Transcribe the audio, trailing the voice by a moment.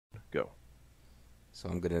Go. So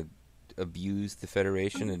I'm going to abuse the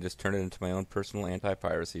Federation and just turn it into my own personal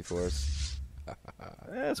anti-piracy force.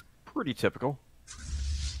 That's pretty typical.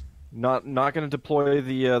 Not going to deploy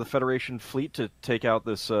the Federation fleet to take out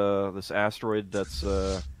this this asteroid that's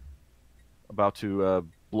about to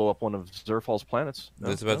blow up one of Zerfall's planets. No,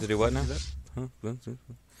 That's about to do what now? Huh?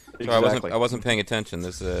 Exactly. I wasn't paying attention.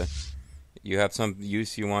 This you have some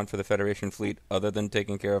use you want for the Federation fleet other than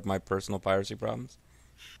taking care of my personal piracy problems?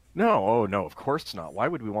 No, oh no, of course not. Why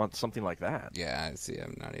would we want something like that? Yeah, I see.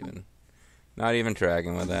 I'm not even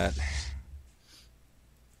tracking with that.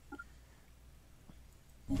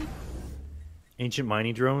 Ancient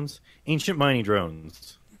mining drones? Ancient mining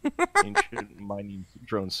drones. Ancient mining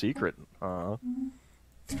drone secret. Oh,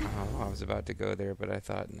 I was about to go there, but I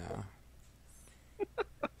thought, no.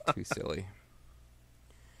 Too silly.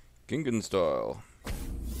 Gingan style.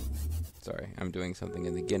 Sorry, I'm doing something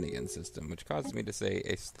in the Ginnigan system, which causes me to say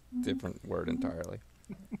a different word entirely.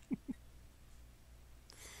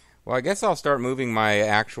 Well, I guess I'll start moving my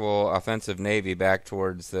actual offensive navy back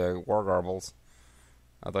towards the Whargarbles.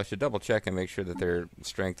 Although I should double check and make sure that their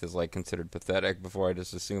strength is like considered pathetic before I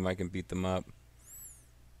just assume I can beat them up.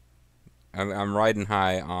 I'm riding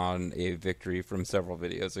high on a victory from several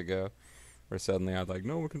videos ago, where suddenly I was like,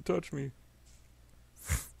 no one can touch me.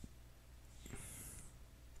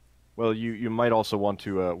 Well, you might also want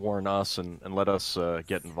to warn us and let us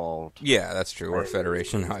get involved. Yeah, that's true. Or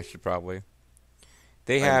Federation, I should probably.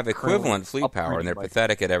 They have equivalent fleet power, and they're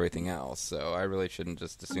pathetic at everything else, so I really shouldn't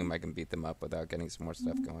just assume I can beat them up without getting some more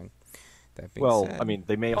stuff going. That being Well, said, I mean,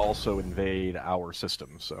 they may also invade our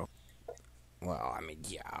system, so... Well, I mean,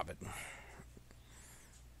 yeah, but...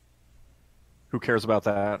 Who cares about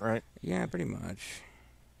that, right? Yeah, pretty much.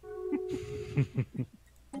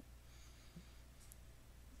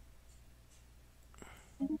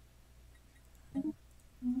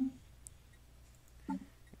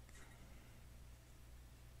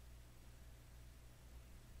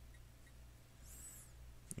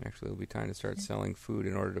 Actually, it'll be time to start selling food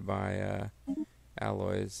in order to buy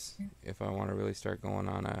alloys if I want to really start going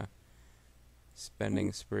on a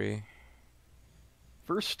spending spree.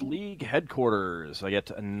 First League headquarters. I get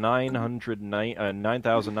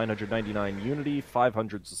 9,999 Unity,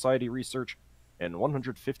 500 Society Research, and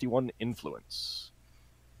 151 Influence.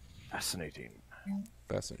 Fascinating.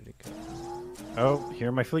 Fascinating. Oh,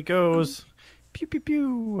 here my fleet goes. Pew, pew,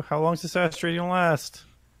 pew. How long's this asteroid going to last?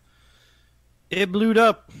 It blew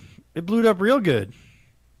up. It blew up real good.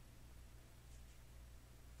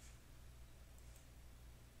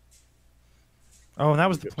 Oh, and that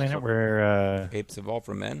was the planet where... Apes evolved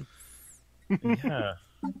from men? Yeah.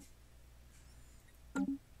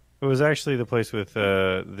 It was actually the place with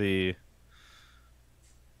the...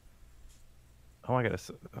 Oh, I gotta...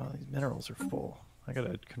 Oh, these minerals are full. I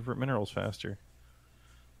gotta convert minerals faster.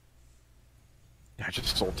 Yeah, I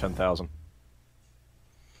just sold 10,000.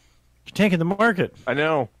 You're tanking the market. I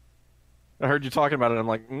know. I heard you talking about it. I'm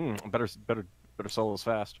like, better sell this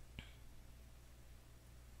fast.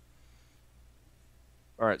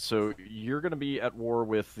 All right, so you're going to be at war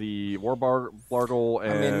with the Whargarble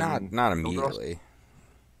and... I mean, not immediately.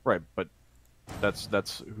 Right, but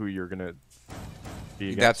that's who you're going to be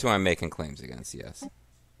against? That's who I'm making claims against, yes.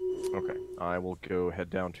 Okay, I will go head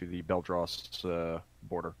down to the Beldros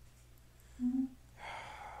border.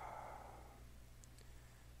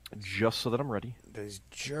 Just so that I'm ready. Those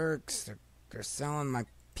jerks, they're selling my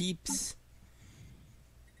peeps.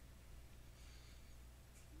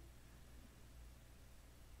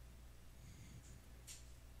 I'm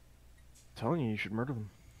telling you should murder them.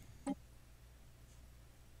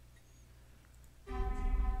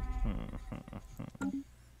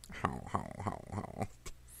 How.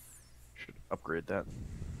 Should upgrade that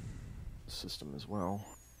system as well.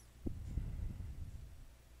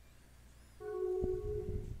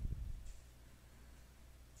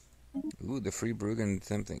 Ooh, the Free Bruggen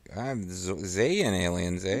something. I'm Zayan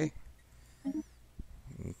aliens, eh?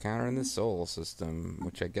 Encountering the Sol system,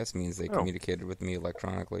 which I guess means they communicated with me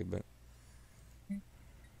electronically, but...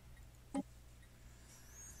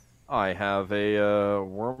 I have a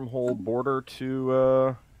wormhole border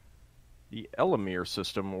to the Elamir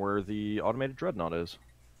system where the automated dreadnought is.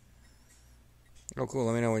 Oh, cool.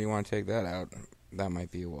 Let me know when you want to take that out. That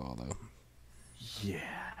might be a while, though. Yeah,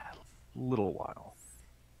 a little while.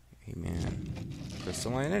 Hey, man.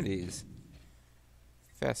 Crystalline entities.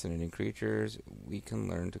 Fascinating creatures. We can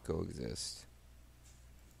learn to coexist.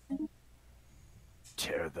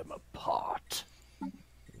 Tear them apart.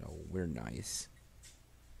 No, we're nice.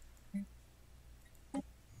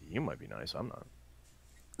 You might be nice, I'm not.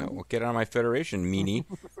 Oh, well, get out of my Federation, meanie.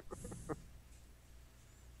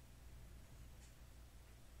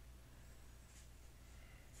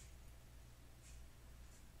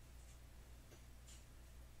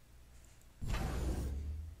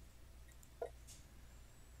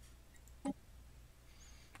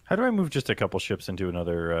 How do I move just a couple ships into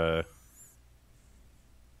another?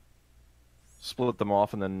 Split them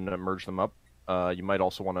off and then merge them up. You might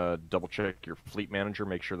also want to double check your fleet manager,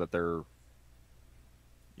 make sure that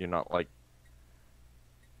you're not like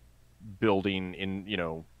building in,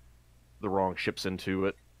 the wrong ships into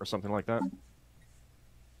it or something like that.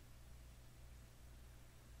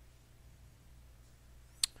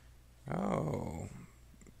 Oh.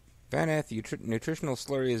 Vaneth, nutritional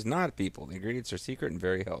slurry is not people. The ingredients are secret and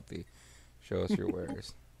very healthy. Show us your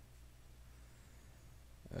wares.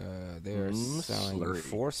 They are selling slurry.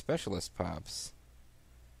 4 specialist pops.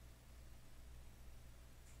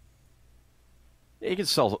 Yeah, you can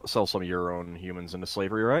sell some of your own humans into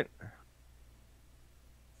slavery, right?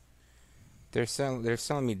 They're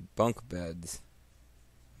selling me bunk beds.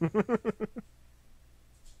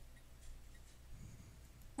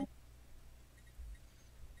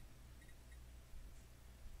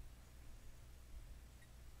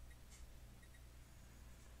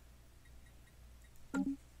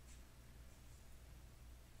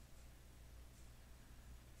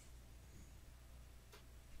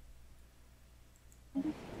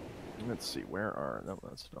 Let's see, no,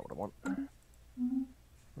 that's not what I want. Where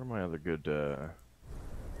are my other good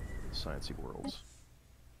sciencey worlds?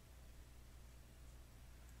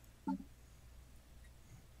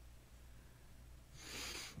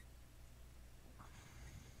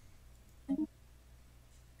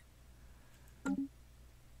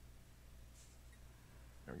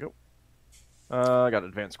 There we go. I got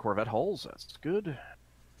advanced Corvette hulls, that's good.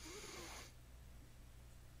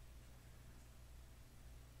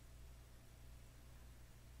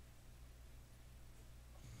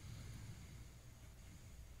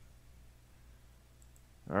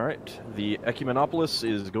 Alright, the Ecumenopolis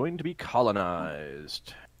is going to be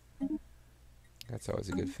colonized. That's always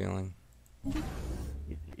a good feeling.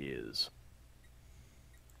 It is.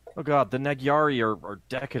 Oh god, the Nagyari are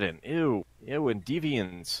decadent. Ew. Ew, and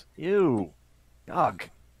Deviants. Ew. Yuck.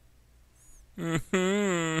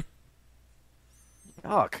 Mm-hmm.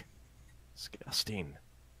 Yuck. Disgusting.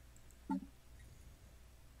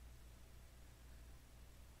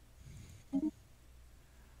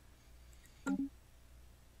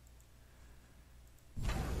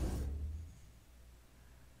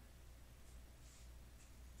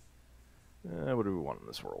 What do we want in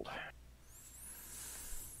this world?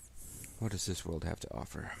 What does this world have to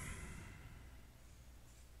offer?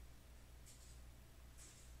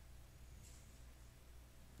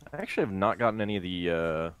 I actually have not gotten any of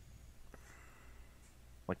the,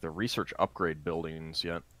 like the research upgrade buildings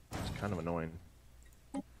yet. It's kind of annoying.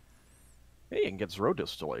 Hey, you can get this road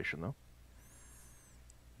distillation, though.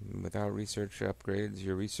 Without research upgrades,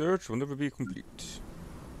 your research will never be complete.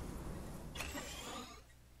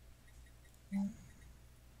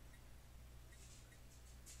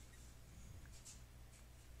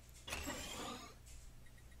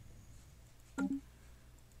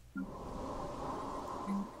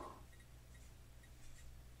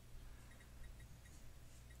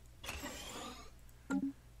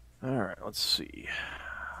 Alright, let's see.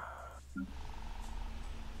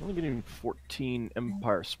 Only getting 14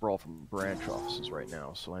 Empire Sprawl from branch offices right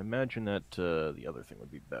now, so I imagine that the other thing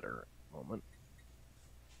would be better at the moment.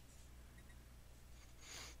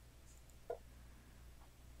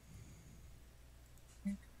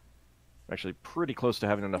 I'm actually pretty close to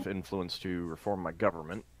having enough influence to reform my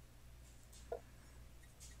government.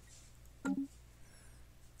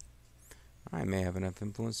 I may have enough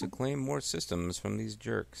influence to claim more systems from these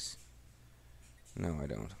jerks. No, I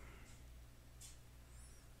don't.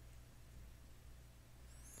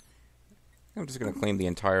 I'm just going to claim the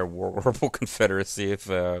entire Whargarble Confederacy if...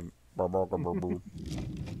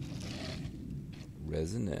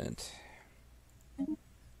 Resonant.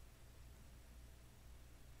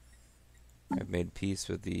 I've made peace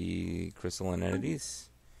with the crystalline entities.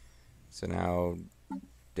 So now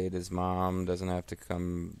Data's mom doesn't have to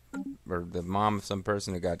come... Or the mom of some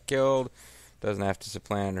person who got killed doesn't have to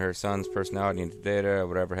supplant her son's personality into Data, or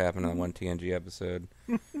whatever happened in the one TNG episode.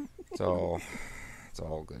 It's all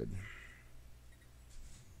good.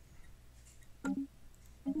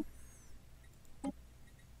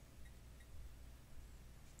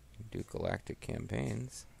 Do galactic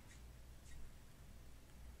campaigns.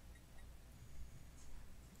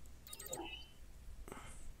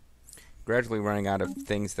 Gradually running out of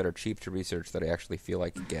things that are cheap to research that I actually feel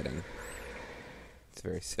like getting. It's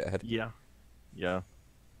very sad. Yeah. Yeah.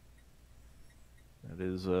 That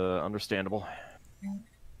is understandable.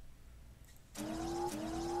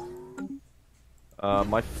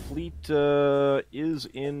 My fleet is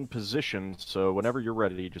in position, so whenever you're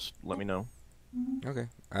ready, just let me know. Okay.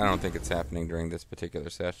 I don't think it's happening during this particular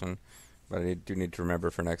session, but I do need to remember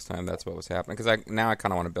for next time that's what was happening. Because now I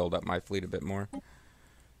kind of want to build up my fleet a bit more.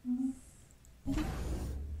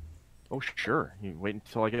 Oh, sure. You wait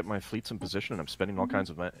until I get my fleets in position, and I'm spending all kinds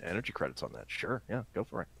of energy credits on that. Sure, yeah, go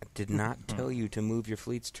for it. I did not tell you to move your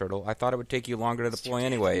fleets, Turtle. I thought it would take you longer to deploy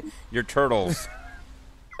anyway. You're turtles.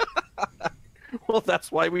 Well,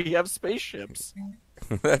 that's why we have spaceships.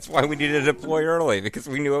 That's why we needed to deploy early, because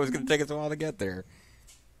we knew it was going to take us a while to get there.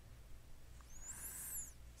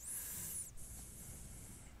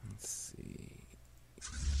 Let's see.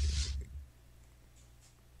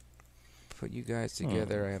 Put you guys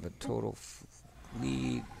together. I have a total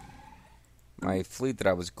fleet. My fleet that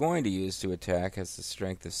I was going to use to attack has the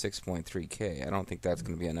strength of 6.3k. I don't think that's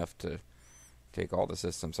going to be enough to take all the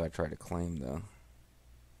systems I try to claim, though.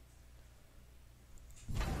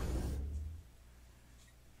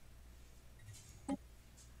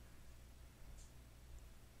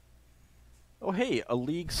 Oh, hey, a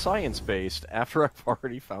league science-based after I've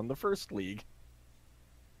already found the first league.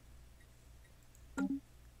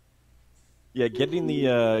 Yeah,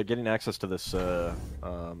 getting access to this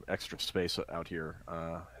extra space out here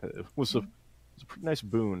it was a pretty nice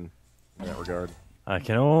boon in that regard. I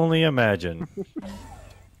can only imagine.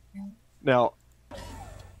 Now,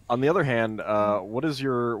 on the other hand, what is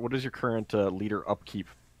your current leader upkeep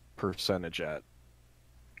percentage at?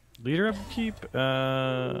 Leader upkeep?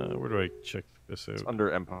 Where do I check this out? It's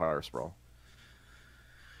under Empire Sprawl.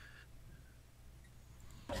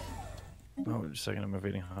 Oh, just a second. I'm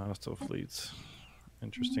evading hostile fleets.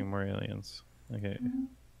 Interesting, more aliens. Okay.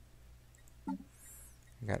 I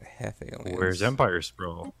got half aliens. Where's Empire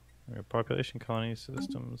Sprawl? Population, colony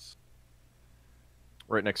systems.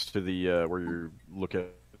 Right next to the where you look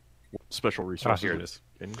at special resources. Here it is.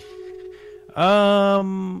 In.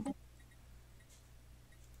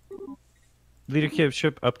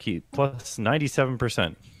 Leadership upkeep plus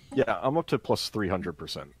 97%. Yeah, I'm up to plus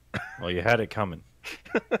 300%. Well, you had it coming.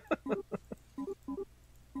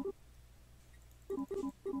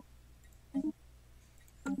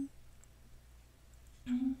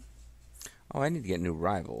 Oh, I need to get new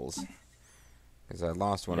rivals. Because I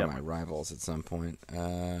lost one of my rivals at some point.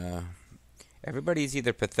 Everybody's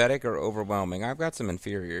either pathetic or overwhelming. I've got some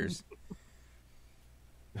inferiors.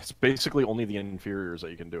 It's basically only the inferiors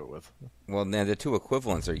that you can do it with. Well, now the two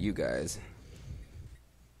equivalents are you guys.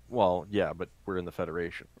 Well, yeah, but we're in the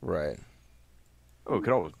Federation. Right. Oh, we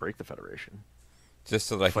could always break the Federation. Just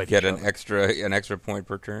so that I could get an extra point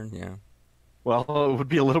per turn, yeah. Well, it would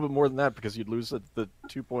be a little bit more than that because you'd lose the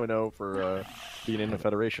 2.0 for being in the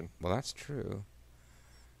Federation. Well, that's true.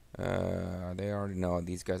 They already know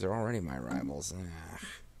these guys are already my rivals.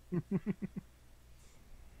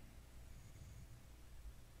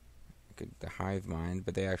 The hive mind,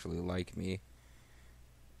 but they actually like me.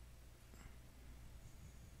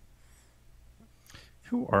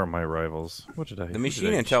 Who are my rivals? What did I? The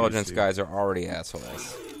machine intelligence guys are already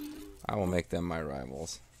assholes. I will make them my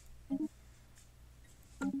rivals.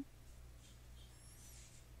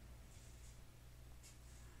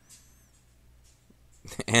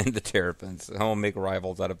 And the Terrapins. I will make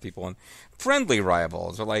rivals out of people, and friendly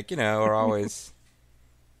rivals are like, are always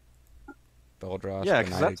Beldross, yeah,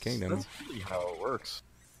 United Kingdom. That's really how it works.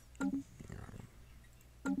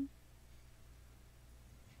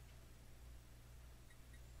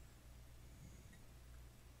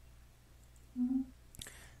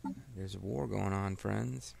 There's a war going on,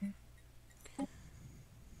 friends.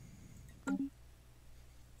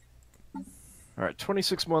 All right,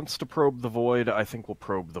 26 months to probe the void. I think we'll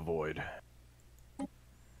probe the void. I'm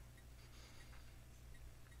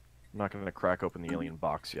not going to crack open the alien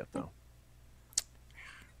box yet, though.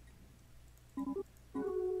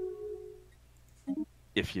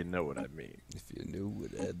 If you know what I mean. If you know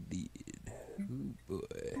what I mean. Oh,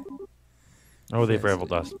 boy. Oh, they've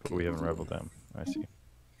rivaled us, but we haven't rivaled them. I see.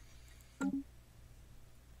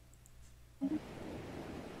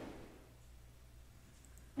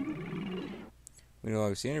 We no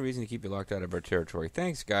longer see any reason to keep you locked out of our territory.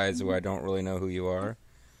 Thanks, guys, who I don't really know who you are.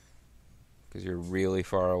 Because you're really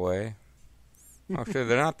far away. Oh, sure,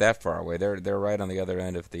 they're not that far away. They're right on the other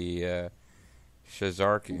end of the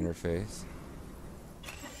Shazark interface.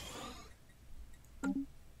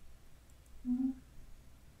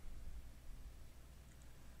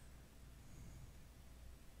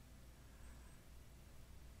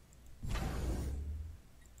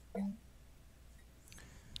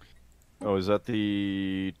 Oh, is that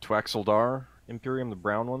the Twaxeldar Imperium, the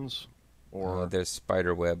brown ones? Or There's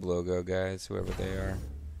Spiderweb logo guys, whoever they are.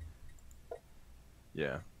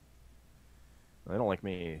 Yeah. They don't like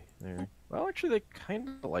me. Well, actually, they kind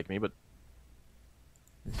of like me, but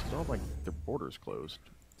It's not like their border's closed.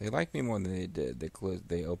 They like me more than they did.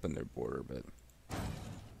 They opened their border, but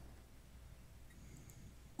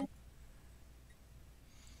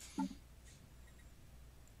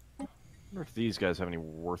I wonder if these guys have any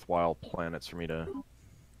worthwhile planets for me to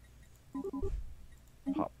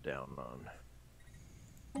pop down on.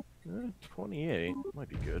 28 might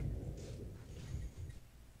be good.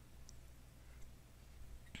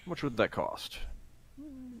 How much would that cost?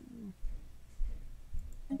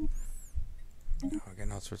 oh,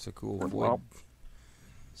 getting all sorts of cool void Well,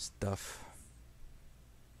 stuff.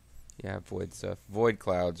 Yeah, void stuff. Void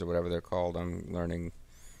clouds or whatever they're called. I'm learning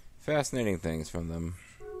fascinating things from them.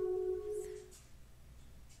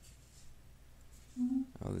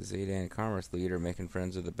 Oh, the Zaydan commerce leader making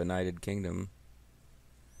friends with the benighted kingdom.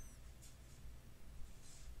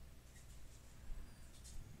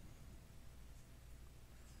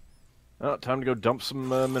 oh, time to go dump some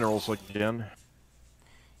minerals again.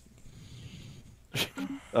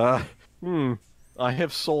 I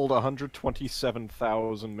have sold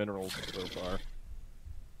 127,000 minerals so far.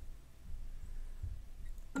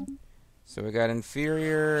 So we got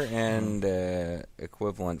inferior and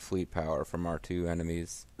equivalent fleet power from our two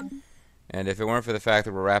enemies. And if it weren't for the fact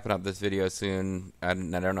that we're wrapping up this video soon, I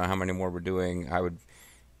don't know how many more we're doing,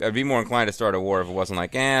 I'd be more inclined to start a war if it wasn't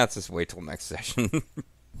like, let's just wait till next session.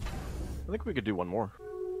 I think we could do one more.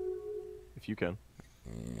 If you can.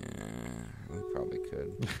 Yeah, we probably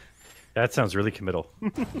could. That sounds really committal.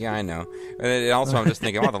 Yeah, I know. And also, I'm just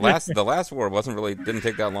thinking, the last war didn't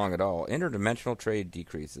take that long at all. Interdimensional trade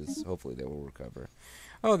decreases. Hopefully, they will recover.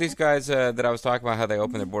 Oh, these guys that I was talking about, how they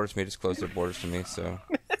open their borders to me, just closed their borders to me. So,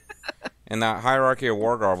 and the hierarchy of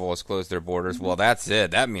Whargarble has closed their borders. Well, that's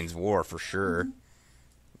it. That means war for sure.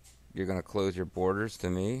 You're gonna close your borders to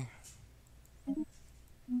me?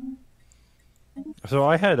 So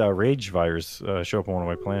I had a rage virus show up on one of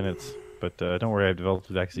my planets, but don't worry, I've developed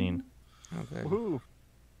a vaccine. Okay. Woohoo!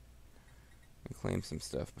 Let me claim some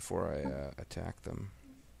stuff before I attack them.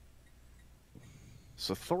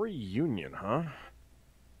 Sathori Union, huh?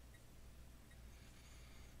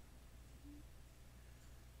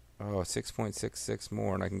 Oh, 6.66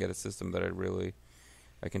 more, and I can get a system that I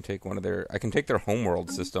can take I can take their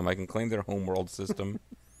homeworld system. I can claim their homeworld system.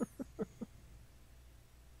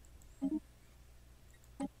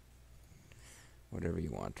 Whatever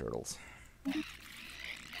you want, turtles.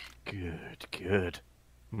 Good, good.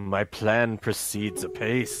 My plan proceeds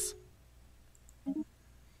apace.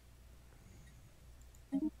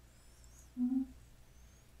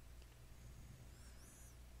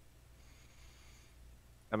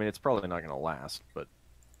 I mean, it's probably not going to last, but...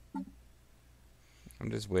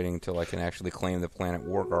 I'm just waiting until I can actually claim the planet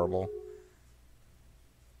Whargarble.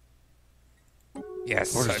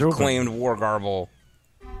 Yes, I've claimed Whargarble.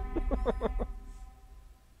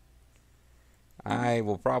 I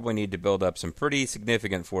will probably need to build up some pretty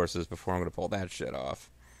significant forces before I'm going to pull that shit off.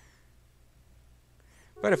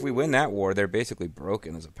 But if we win that war, they're basically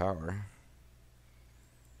broken as a power.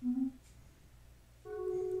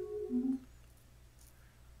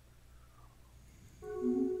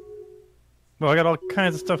 Well, I got all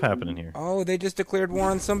kinds of stuff happening here. Oh, they just declared war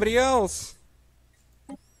on somebody else.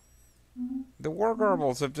 The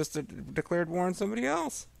Whargarbles have just declared war on somebody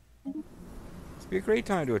else. This would be a great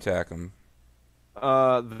time to attack them.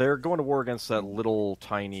 They're going to war against that little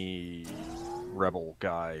tiny rebel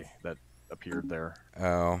guy that appeared there.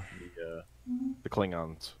 Oh. The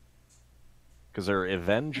Klingons. Because they're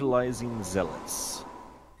evangelizing zealots.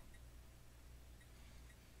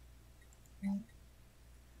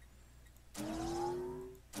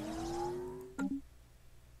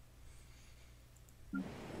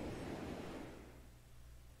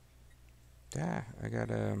 Yeah, I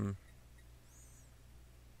got I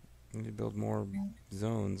need to build more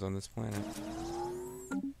zones on this planet.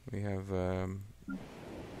 We have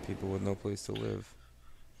people with no place to live.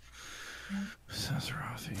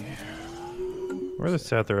 Satharothi. Where's the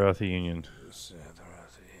Satharothi Union?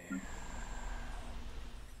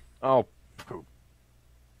 Oh, poop.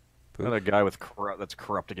 Poop? Another guy with that's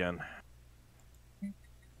corrupt again.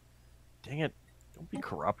 Dang it. Don't be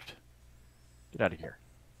corrupt. Get out of here.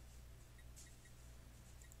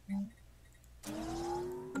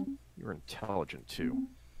 You're intelligent, too.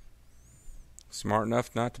 Smart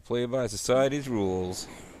enough not to play by society's rules.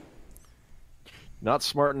 Not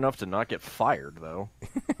smart enough to not get fired, though.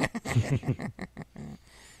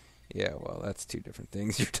 Yeah, well, that's two different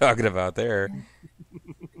things you're talking about there.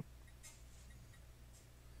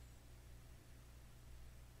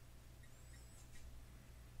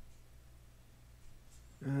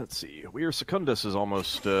 Let's see. Weir Secundus is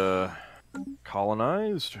almost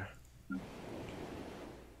colonized.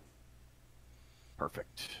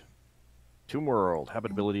 Perfect. Tomb World,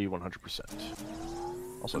 habitability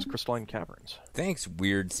 100%. Also has crystalline caverns. Thanks,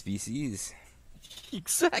 weird species.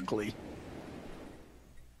 Exactly.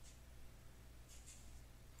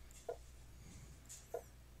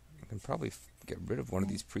 I can probably get rid of one of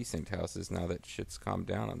these precinct houses now that shit's calmed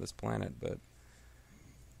down on this planet, but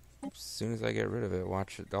as soon as I get rid of it,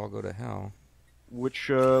 watch it all go to hell.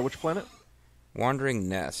 Which planet? Wandering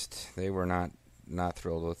Nest. They were not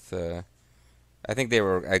thrilled with. I think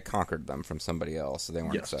I conquered them from somebody else, so they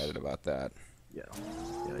weren't excited about that. Yeah.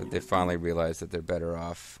 But they finally realized that they're better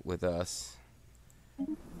off with us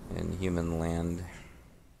in human land.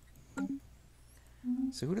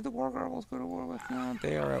 So who did the Whargarbles go to war with now?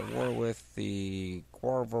 They are at war with the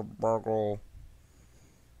Wharagrble,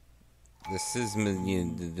 the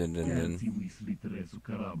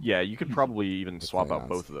Yeah, you could probably even swap out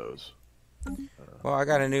both of those. Well, I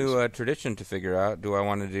got a new tradition to figure out. Do I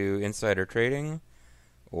want to do insider trading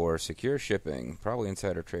or secure shipping? Probably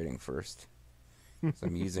insider trading first. So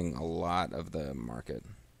I'm using a lot of the market.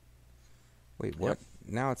 Wait, what? Yep.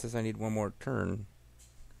 Now it says I need one more turn.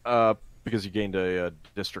 Because you gained a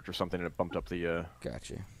district or something and it bumped up the...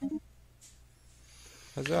 Gotcha.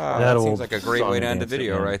 Huzzah. That seems like a great way to end the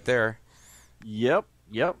video right there. Yep,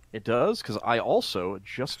 it does, because I also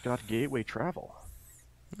just got Gateway Travel.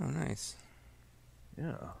 Oh, nice.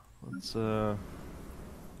 Yeah, let's, of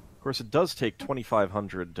course, it does take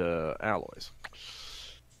 2,500 alloys.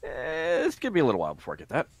 It's going to be a little while before I get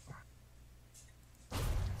that.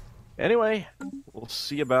 Anyway, we'll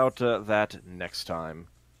see about that next time.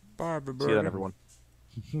 Bye, see you then, everyone.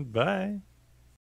 Bye.